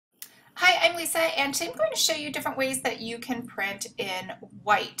Hi, I'm Lisa, and today I'm going to show you different ways that you can print in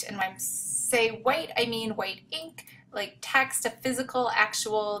white. And when I say white, I mean white ink, like text, a physical,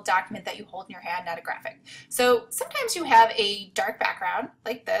 actual document that you hold in your hand, not a graphic. So sometimes you have a dark background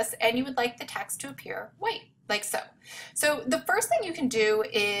like this, and you would like the text to appear white, like so. So the first thing you can do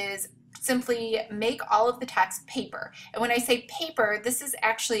is simply make all of the text paper. And when I say paper, this is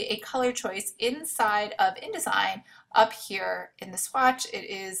actually a color choice inside of InDesign. Up here in the swatch, it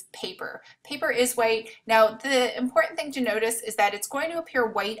is paper. Paper is white. Now, the important thing to notice is that it's going to appear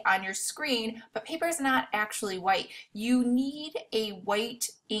white on your screen, but paper is not actually white. You need a white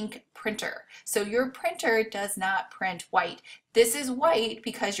ink printer. So your printer does not print white. This is white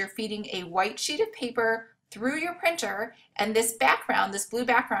because you're feeding a white sheet of paper through your printer, and this background, this blue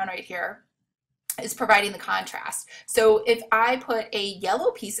background right here, is providing the contrast. So if I put a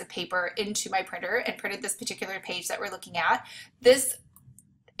yellow piece of paper into my printer and printed this particular page that we're looking at, this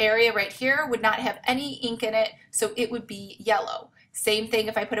area right here would not have any ink in it, so it would be yellow. Same thing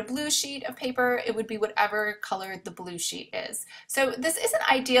if I put a blue sheet of paper, it would be whatever color the blue sheet is. So this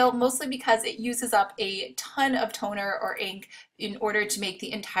isn't ideal, mostly because it uses up a ton of toner or ink in order to make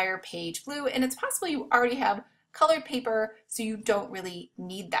the entire page blue, and it's possible you already have colored paper, so you don't really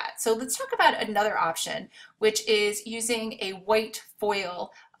need that. So let's talk about another option, which is using a white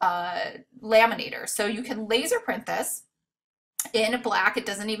foil laminator. So you can laser print this in black, it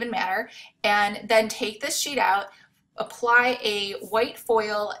doesn't even matter, and then take this sheet out, apply a white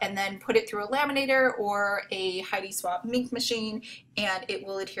foil, and then put it through a laminator or a Heidi Swapp ink machine, and it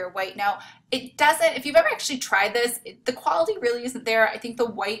will adhere white. Now, it doesn't, if you've ever actually tried this, the quality really isn't there. I think the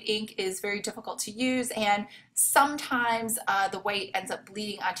white ink is very difficult to use, and sometimes the white ends up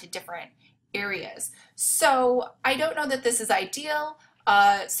bleeding onto different areas. So I don't know that this is ideal.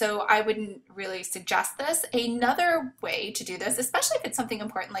 So I wouldn't really suggest this. Another way to do this, especially if it's something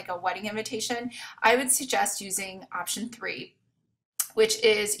important like a wedding invitation, I would suggest using option 3, which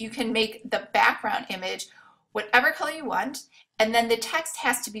is you can make the background image whatever color you want, and then the text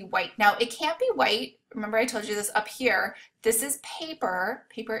has to be white. Now, it can't be white. Remember, I told you this up here. This is paper.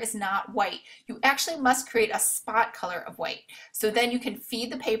 Paper is not white. You actually must create a spot color of white. So then you can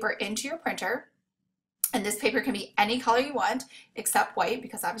feed the paper into your printer. And this paper can be any color you want except white,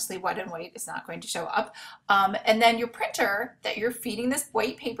 because obviously white and white is not going to show up. And then your printer that you're feeding this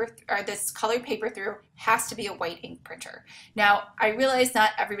white paper or this colored paper through has to be a white ink printer. Now, I realize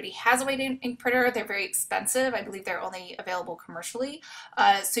not everybody has a white ink printer. They're very expensive. I believe they're only available commercially.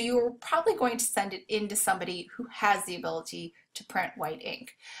 So you're probably going to send it in to somebody who has the ability to print white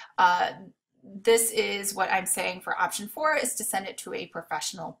ink. This is what I'm saying for option 4, is to send it to a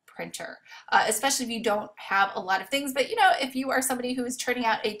professional printer, especially if you don't have a lot of things. But you know, if you are somebody who is turning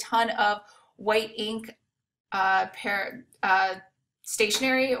out a ton of white ink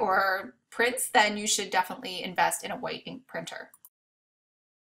stationery or prints, then you should definitely invest in a white ink printer.